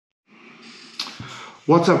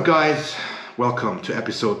What's up, guys? Welcome to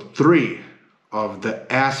episode 3 of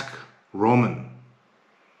the Ask Roman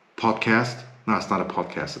podcast. No, it's not a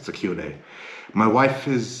podcast, it's a Q&A. My wife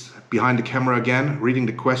is behind the camera again, reading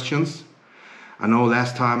the questions. I know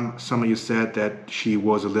last time some of you said that she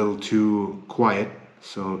was a little too quiet,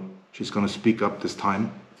 so she's going to speak up this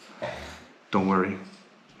time. Don't worry.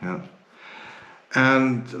 Yeah.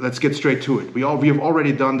 And let's get straight to it. We have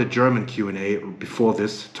already done the German Q&A before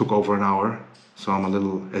this. It took over an hour. So I'm a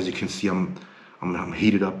little, as you can see, I'm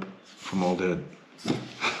heated up from all the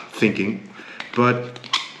thinking. But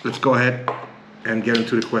let's go ahead and get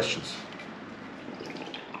into the questions.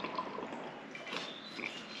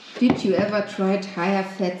 Did you ever try higher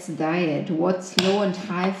fats diet? What's low and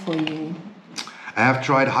high for you? I have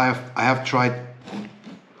tried.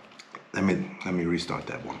 Let me restart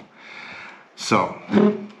that one. So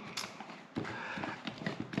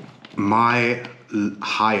my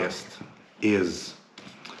highest is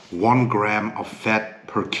 1 gram of fat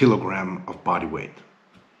per kilogram of body weight.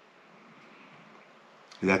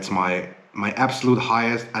 That's my absolute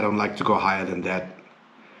highest. I don't like to go higher than that.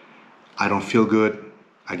 I don't feel good.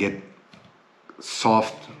 I get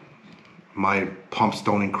soft. My pumps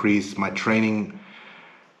don't increase. My training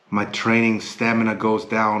stamina goes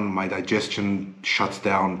down. My digestion shuts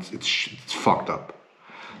down. It's fucked up.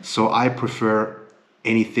 So I prefer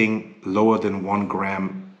anything lower than 1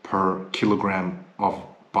 gram per kilogram of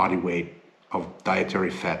body weight of dietary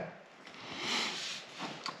fat.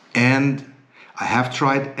 And I have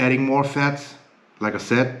tried adding more fats, like I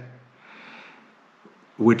said,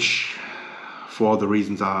 which for all the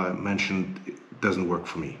reasons I mentioned, it doesn't work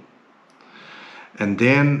for me. And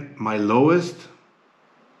then my lowest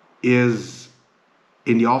is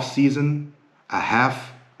in the off season,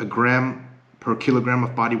 0.5 gram per kilogram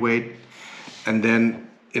of body weight. And then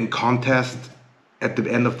in contest, at the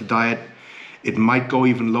end of the diet, it might go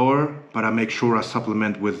even lower, but I make sure I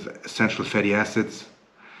supplement with essential fatty acids,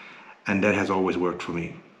 and that has always worked for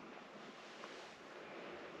me.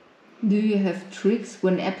 Do you have tricks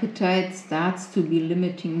when appetite starts to be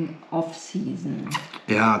limiting off-season?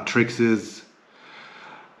 Yeah, tricks is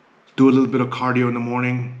do a little bit of cardio in the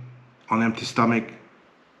morning on empty stomach.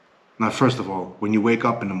 Now, first of all, when you wake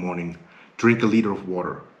up in the morning, drink 1 liter of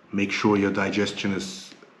water. Make sure your digestion is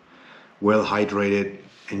well hydrated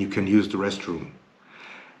and you can use the restroom.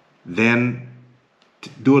 Then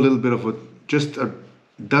do a little bit of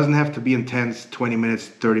doesn't have to be intense, 20 minutes,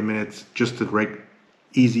 30 minutes, just a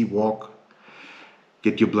easy walk,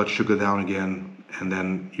 get your blood sugar down again, and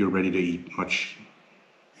then you're ready to eat much.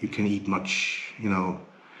 You can eat much,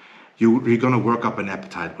 you're gonna work up an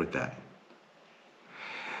appetite with that.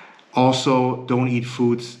 Also, don't eat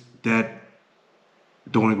foods that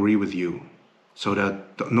don't agree with you. So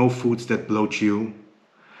that no foods that bloat you,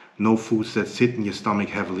 no foods that sit in your stomach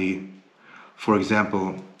heavily. For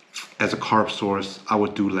example, as a carb source, I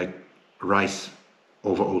would do like rice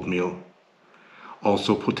over oatmeal.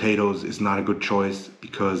 Also, potatoes is not a good choice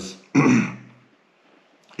because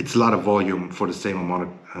it's a lot of volume for the same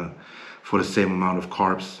amount of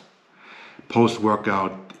carbs.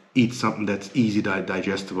 Post-workout, eat something that's easy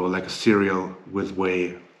digestible, like a cereal with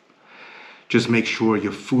whey. Just make sure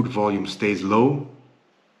your food volume stays low,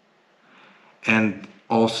 and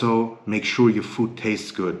also make sure your food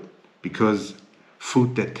tastes good, because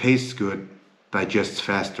food that tastes good digests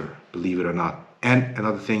faster, believe it or not. And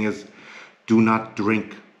another thing is, do not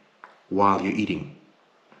drink while you're eating,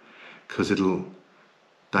 because it'll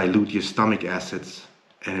dilute your stomach acids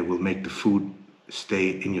and it will make the food stay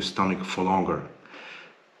in your stomach for longer.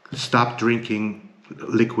 Stop drinking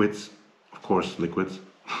liquids, of course liquids,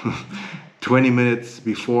 20 minutes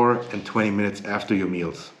before and 20 minutes after your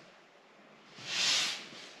meals.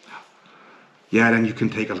 Yeah, then you can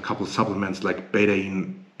take a couple supplements like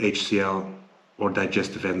betaine, HCl, or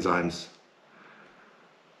digestive enzymes.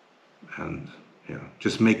 And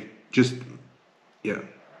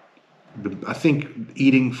I think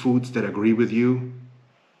eating foods that agree with you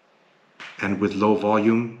and with low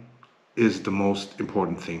volume is the most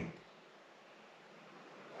important thing.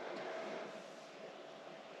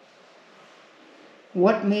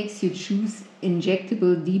 What makes you choose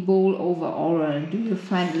injectable debol over oral? Do you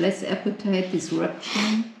find less appetite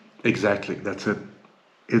disruption? Exactly, that's it.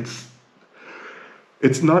 It's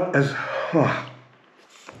not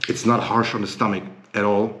harsh on the stomach at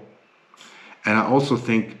all. And I also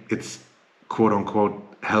think it's quote unquote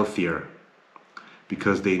healthier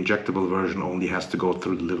because the injectable version only has to go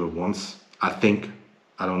through the liver once. I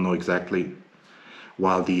don't know exactly,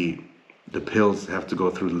 while the pills have to go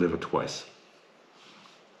through the liver twice.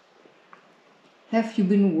 Have you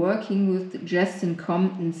been working with Justin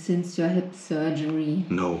Compton since your hip surgery?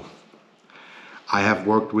 No. I have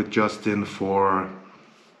worked with Justin for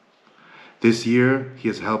this year. He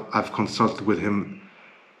has helped. I've consulted with him.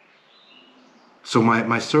 So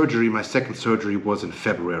my second surgery was in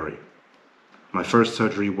February. My first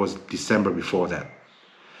surgery was December before that.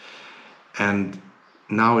 And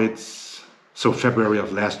now so February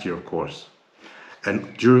of last year, of course.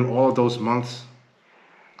 And during all those months,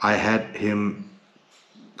 I had him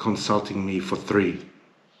consulting me for 3.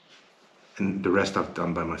 And the rest I've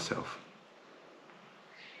done by myself.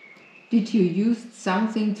 Did you use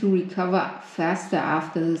something to recover faster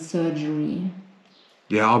after the surgery?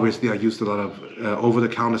 Yeah, obviously I used a lot of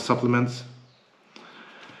over-the-counter supplements.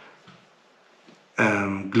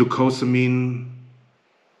 Glucosamine.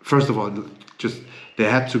 First of all, I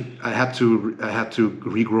had to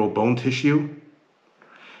regrow bone tissue,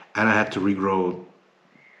 and I had to regrow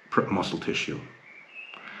muscle tissue.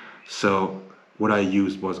 So what I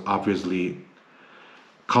used was obviously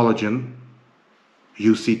collagen,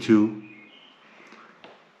 UC2,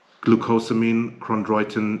 glucosamine,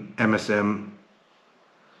 chondroitin, MSM,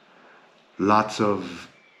 lots of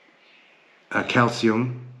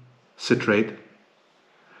calcium citrate,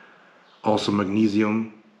 also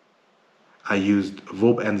magnesium. I used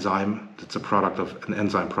VOB enzyme. That's an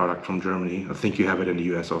enzyme product from Germany. I think you have it in the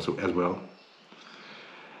US also as well.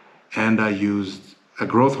 And I used a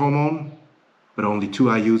growth hormone, but only 2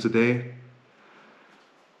 IUs a day.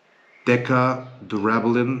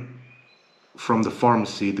 Durabolin from the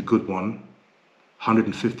pharmacy, the good one,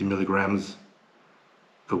 150 milligrams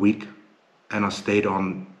a week. And I stayed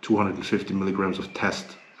on 250 milligrams of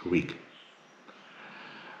test a week.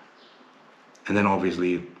 And then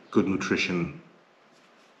obviously good nutrition,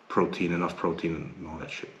 enough protein and all that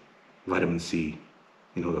shit. Vitamin C,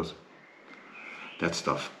 that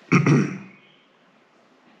stuff.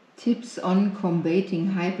 Tips on combating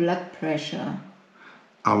high blood pressure.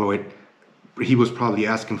 Oh wait, he was probably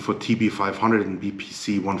asking for TB 500 and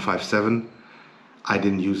BPC 157. I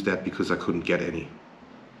didn't use that because I couldn't get any.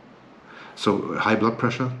 So high blood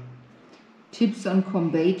pressure? Tips on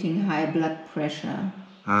combating high blood pressure.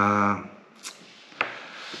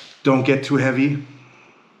 Don't get too heavy,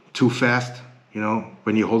 too fast.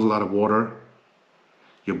 When you hold a lot of water,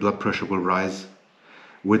 your blood pressure will rise.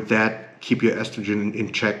 With that, keep your estrogen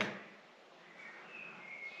in check.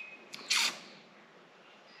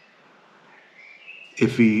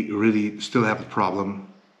 If we really still have a problem,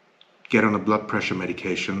 get on a blood pressure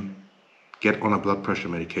medication. Get on a blood pressure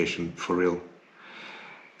medication for real.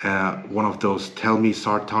 One of those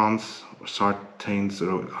telmisartans or sartans,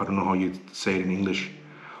 or I don't know how you say it in English,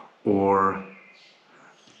 or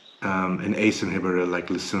an ACE inhibitor like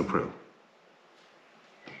lisinopril.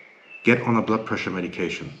 Get on a blood pressure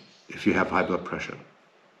medication if you have high blood pressure.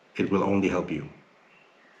 It will only help you.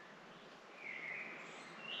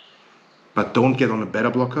 But don't get on a beta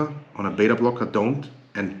blocker. On a beta blocker, don't.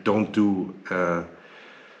 And don't do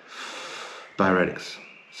diuretics.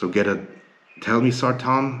 So get a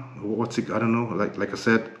telmisartan, I don't know, like I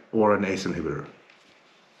said, or an ACE inhibitor.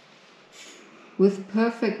 With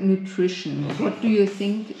perfect nutrition, what do you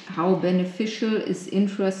think, how beneficial is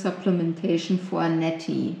intra-supplementation for a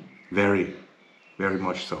nettie? Very, very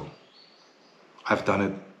much so. I've done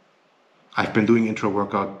it. I've been doing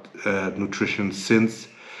intra-workout nutrition since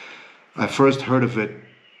I first heard of it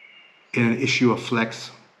in an issue of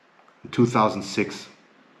Flex in 2006.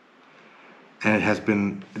 And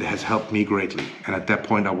it has helped me greatly. And at that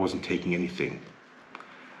point, I wasn't taking anything.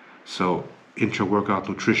 So intra-workout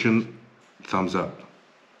nutrition, thumbs up.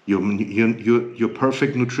 Your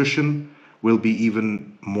perfect nutrition will be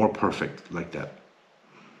even more perfect like that.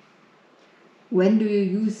 When do you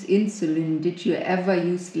use insulin? Did you ever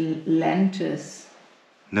use Lantus?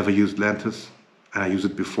 Never used Lantus, and I use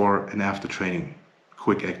it before and after training.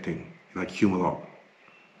 Quick acting, like Humalog.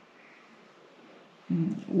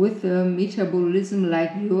 With a metabolism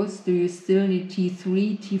like yours, do you still need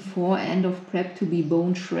T3, T4 end of prep to be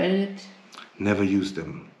bone shredded? Never used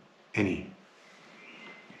them. Any.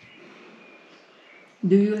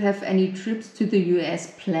 Do you have any trips to the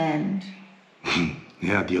US planned?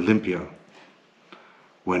 Yeah, the Olympia,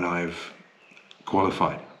 when I've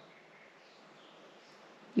qualified.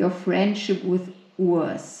 Your friendship with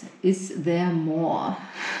Urs, is there more?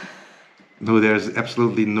 No, there's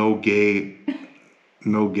absolutely no gay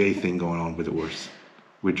thing going on with Urs.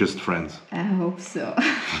 We're just friends. I hope so.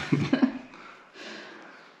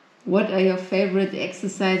 What are your favorite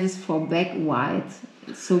exercises for back wide?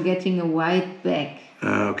 So getting a wide back.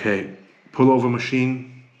 Okay, pullover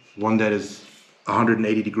machine, one that is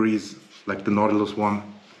 180 degrees, like the Nautilus one.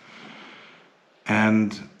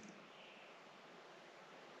 And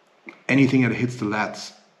anything that hits the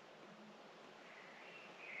lats.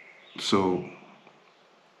 So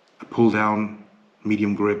a pull down,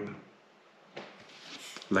 medium grip,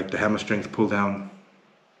 like the hammer strength pull down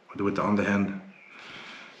with the underhand.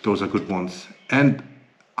 Those are good ones. And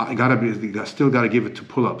I still gotta give it to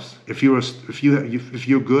pull-ups. If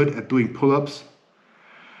you're good at doing pull-ups,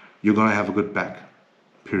 you're gonna have a good back.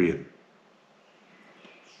 Period.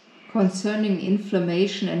 Concerning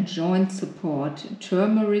inflammation and joint support,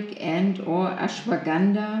 turmeric and/or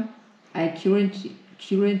ashwagandha. I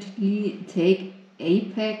currently take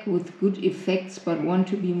APAC with good effects, but want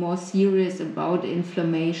to be more serious about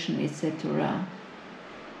inflammation, etc.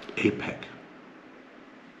 APAC.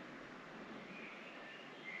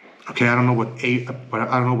 Okay, I don't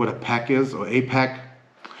know what a pack is or APAC,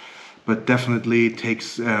 but definitely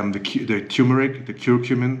takes the turmeric, the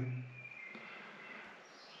curcumin.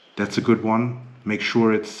 That's a good one. Make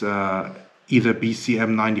sure it's either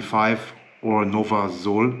BCM 95 or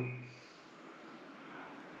Novazole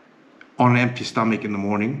on an empty stomach in the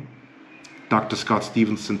morning. Dr. Scott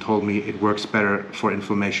Stevenson told me it works better for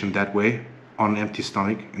inflammation that way, on an empty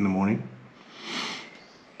stomach in the morning.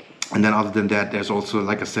 And then other than that, there's also,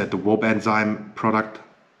 like I said, the WOB enzyme product.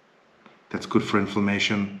 That's good for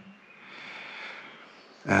inflammation.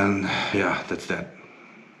 And yeah, that's that.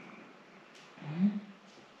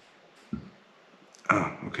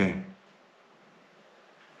 Ah, okay.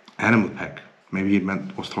 Animal pack. Maybe it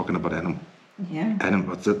was talking about animal. Yeah.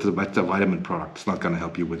 Animal, that's a vitamin product. It's not going to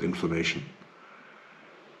help you with inflammation.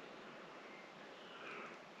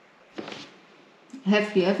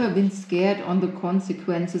 Have you ever been scared on the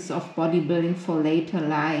consequences of bodybuilding for later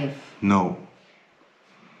life? No.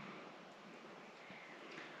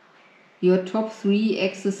 Your top 3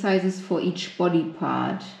 exercises for each body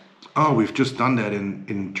part. Oh, we've just done that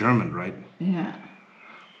in German, right? Yeah.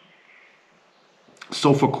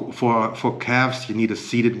 So for calves, you need a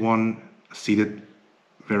seated one, a seated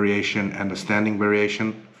variation, and a standing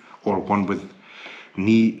variation, or one with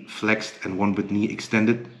knee flexed and one with knee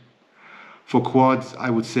extended. For quads, I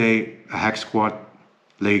would say a hack squat,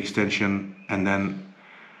 leg extension, and then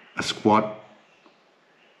a squat,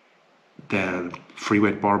 the free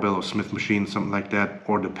weight barbell or Smith machine, something like that,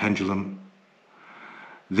 or the pendulum.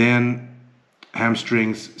 Then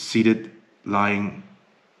hamstrings, seated, lying,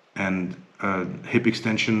 and a hip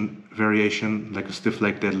extension variation, like a stiff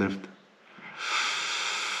leg deadlift.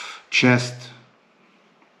 Chest.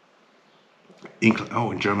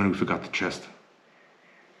 In German we forgot the chest.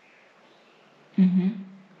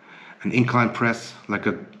 An incline press, like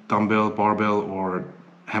a dumbbell, barbell, or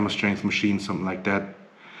hammer strength machine, something like that.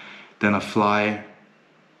 Then a fly,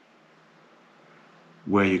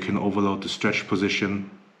 where you can overload the stretch position,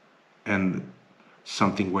 and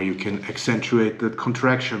something where you can accentuate the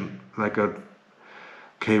contraction, like a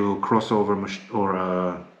cable crossover or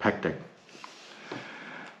a pec deck.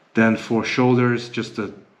 Then for shoulders, just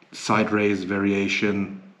a side raise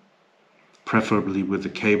variation, preferably with the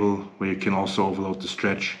cable, where you can also overload the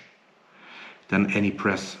stretch. Then any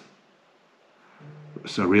press,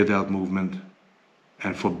 so rear delt movement.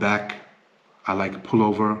 And for back, I like a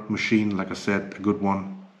pullover machine, like I said, a good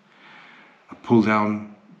one. A pull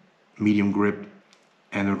down, medium grip,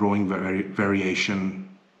 and a rowing variation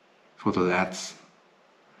for the lats.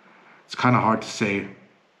 It's kind of hard to say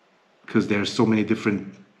because there's so many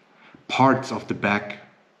different parts of the back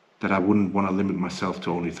that I wouldn't want to limit myself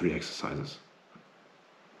to only 3 exercises.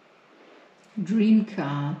 Dream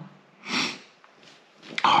car.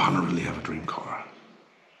 Oh, I don't really have a dream car.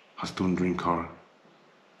 Hast du a dream car?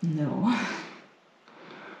 No.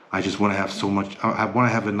 I just want to have so much. I want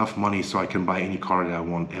to have enough money so I can buy any car that I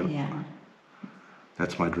want. Yeah.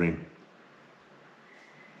 That's my dream.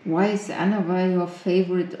 Why is Anava your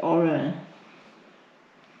favorite oral?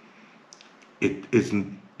 It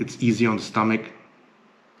isn't. It's easy on the stomach.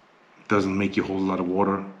 Doesn't make you hold a lot of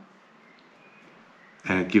water,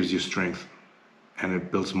 and it gives you strength, and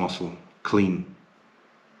it builds muscle. Clean.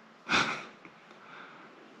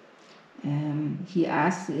 He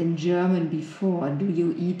asked in German before, do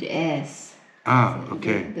you eat ass? Ah,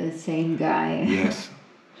 okay. The same guy. Yes.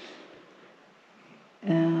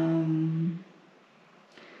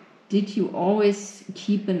 Did you always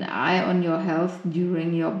keep an eye on your health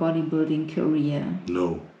during your bodybuilding career?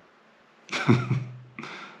 No.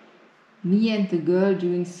 Me and the girl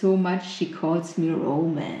doing so much, she calls me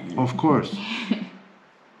Roman. Of course.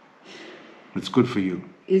 It's good for you.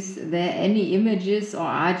 Is there any images or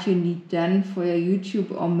art you need done for your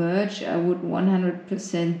YouTube or merch? I would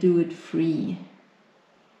 100% do it free.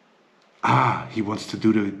 Ah, he wants to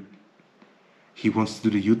do the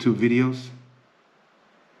YouTube videos.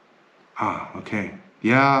 Okay.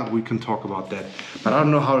 Yeah, we can talk about that. But I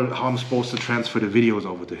don't know how I'm supposed to transfer the videos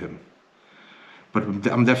over to him. But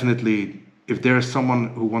I'm definitely, if there is someone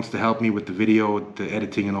who wants to help me with the video, the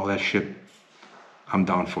editing and all that shit, I'm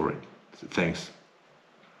down for it. Thanks.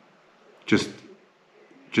 Just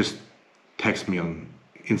text me on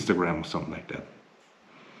Instagram or something like that.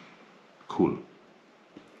 Cool.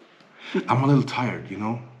 I'm a little tired, you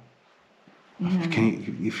know? Yeah.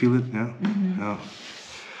 Can you feel it? Yeah? Yeah.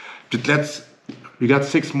 Just we got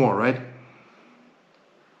 6 more, right?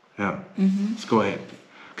 Yeah. Let's go ahead.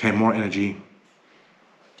 Okay, more energy.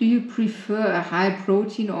 Do you prefer a high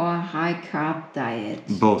protein or a high carb diet?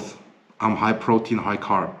 Both. I'm high protein, high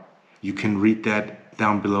carb. You can read that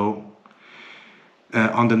down below.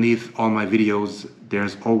 Underneath all my videos,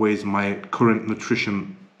 there's always my current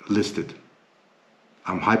nutrition listed.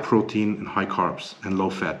 I'm high protein and high carbs and low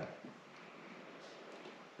fat.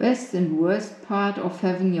 Best and worst part of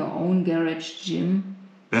having your own garage gym?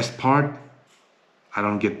 Best part, I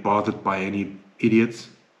don't get bothered by any idiots.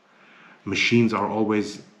 Machines are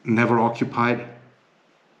always never occupied.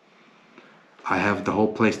 I have the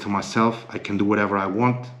whole place to myself. I can do whatever I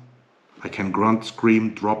want. I can grunt,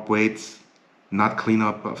 scream, drop weights, not clean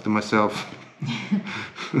up after myself.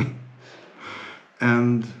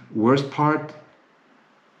 And worst part?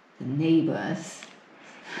 The neighbors.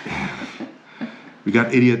 We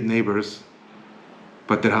got idiot neighbors,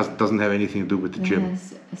 but that doesn't have anything to do with the gym.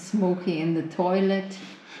 Yes, smoking in the toilet.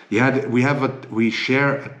 Yeah, we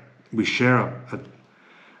share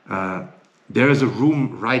there is a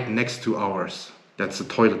room right next to ours. That's the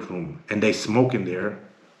toilet room, and they smoke in there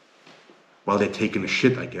while they're taking a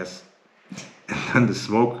shit, I guess. And then the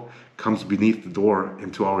smoke comes beneath the door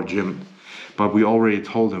into our gym. But we already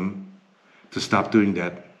told them to stop doing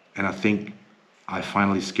that, and I think I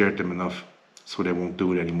finally scared them enough so they won't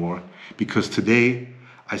do it anymore. Because today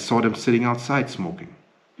I saw them sitting outside smoking.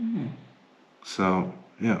 So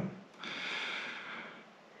yeah.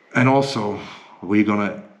 And also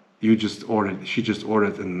she just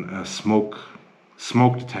ordered a smoke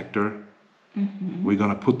detector. We're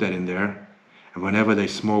gonna put that in there, and whenever they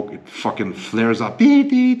smoke, it fucking flares up, beep,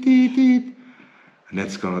 beep, beep, beep. And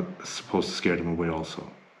that's supposed to scare them away also.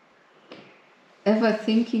 Ever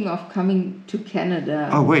thinking of coming to Canada?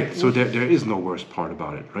 Oh wait, so there is no worst part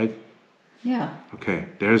about it, right? Yeah. Okay,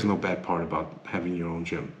 there is no bad part about having your own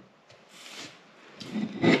gym.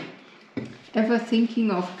 Ever thinking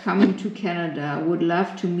of coming to Canada? Would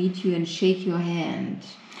love to meet you and shake your hand.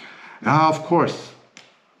 Of course.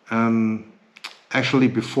 Actually,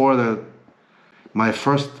 before my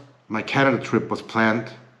Canada trip was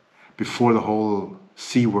planned, before the whole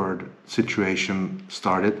C word situation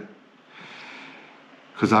started,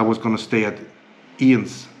 because I was gonna stay at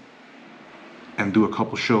Ian's and do a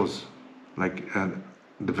couple shows, like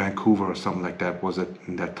the Vancouver or something like that was it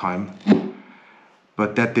in that time.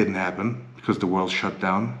 But that didn't happen because the world shut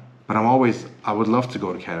down. But I would love to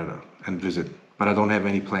go to Canada and visit, but I don't have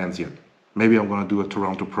any plans yet. Maybe I'm gonna do a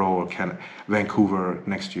Toronto Pro or Vancouver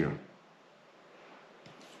next year.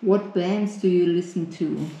 What bands do you listen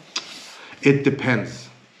to? It depends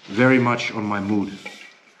very much on my mood.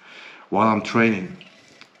 While I'm training,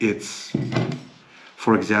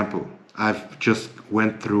 for example, I've just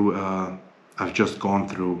gone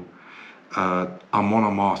through Amon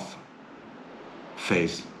Amarth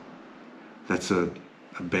phase. That's a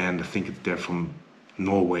band, I think they're from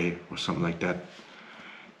Norway or something like that.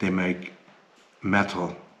 They make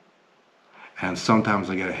metal, and sometimes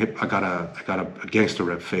I got a gangster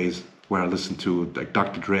rap phase where I listen to like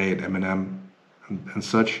Dr. Dre and Eminem and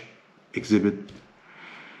such, Exhibit.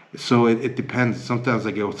 So it depends. Sometimes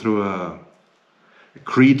I go through a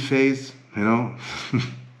Creed phase, you know,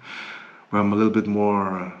 where I'm a little bit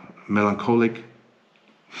more melancholic.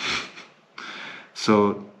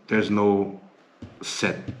 So there's no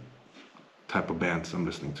set type of bands I'm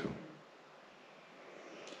listening to.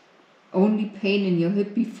 Only pain in your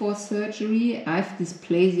hip before surgery? I have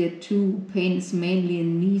dysplasia too. Pain is mainly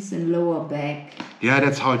in knees and lower back. Yeah,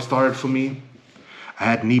 that's how it started for me. I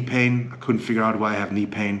had knee pain. I couldn't figure out why I have knee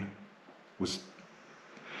pain.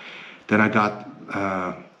 Then I got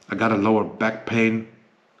a lower back pain,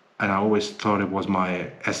 and I always thought it was my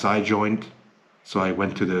SI joint. So I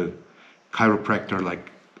went to the chiropractor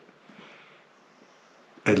like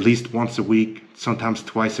at least once a week, sometimes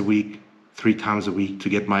twice a week, 3 times a week to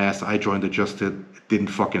get my SI joint adjusted. It didn't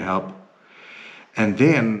fucking help. And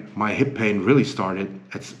then my hip pain really started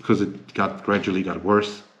because it gradually got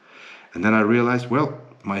worse. And then I realized, well,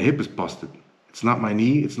 my hip is busted. It's not my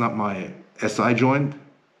knee, it's not my SI joint,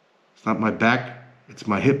 it's not my back, it's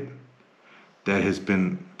my hip. that has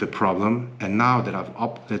been the problem. And now that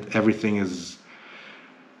that everything is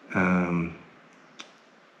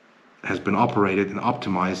has been operated and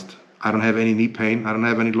optimized, I don't have any knee pain. I don't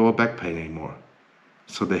have any lower back pain anymore.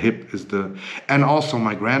 So the hip is and also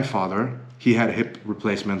my grandfather, he had hip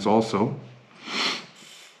replacements also.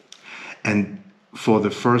 And for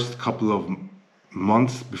the first couple of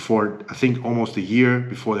months before, I think almost a year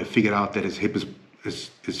before they figured out that his hip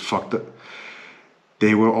is fucked up,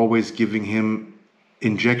 they were always giving him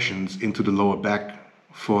injections into the lower back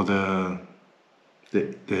for the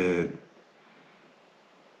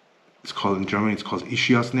it's called in Germany, it's called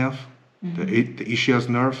Ischiasnerv, the ischias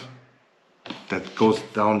nerve that goes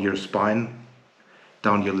down your spine,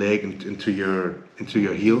 down your leg and into your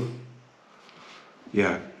heel.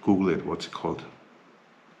 Yeah, Google it. What's it called?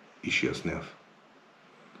 Ischiasnerv.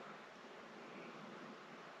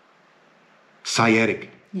 Sciatic.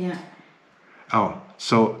 Yeah. Oh,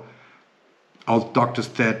 so all the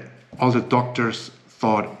doctors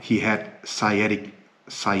thought he had sciatic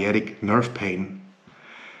nerve pain,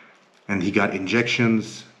 and he got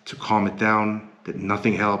injections to calm it down. That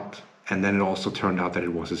nothing helped, and then it also turned out that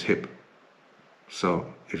it was his hip. So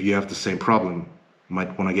if you have the same problem, you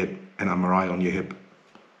might want to get an MRI on your hip.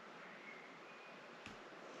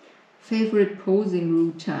 Favorite posing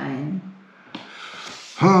routine?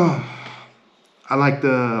 I like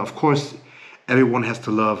of course, everyone has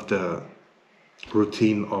to love the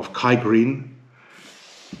routine of Kai Green,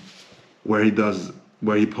 where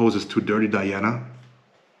he poses to Dirty Diana.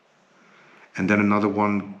 And then another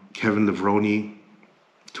one, Kevin Levrone,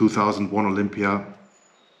 2001 Olympia.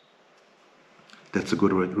 That's a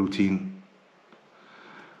good routine.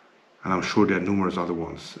 And I'm sure there are numerous other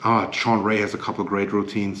ones. Sean Ray has a couple of great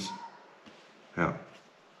routines. Yeah.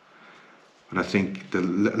 But I think the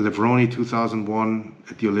Levrone 2001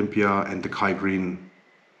 at the Olympia and the Kai Green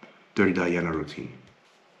Dirty Diana routine.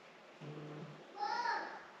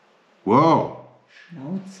 Whoa!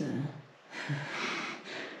 Schnauze.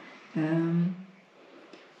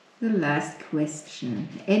 The last question.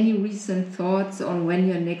 Any recent thoughts on when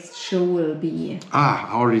your next show will be? I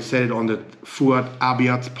already said it on the Fuad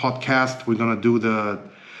Abiat's podcast. We're going to do the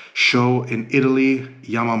show in Italy,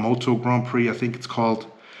 Yamamoto Grand Prix, I think it's called,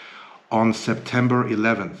 on September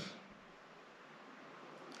 11th.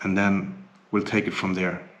 And then we'll take it from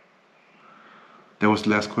there. That was the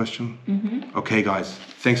last question? Mm-hmm. Okay, guys.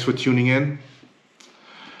 Thanks for tuning in.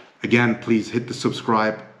 Again, please hit the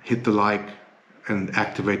subscribe, hit the like, and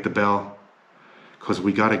activate the bell, because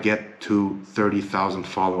we got to get to 30,000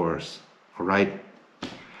 followers. All right?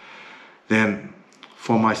 Then,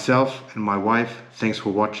 for myself and my wife, thanks for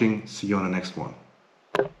watching. See you on the next one.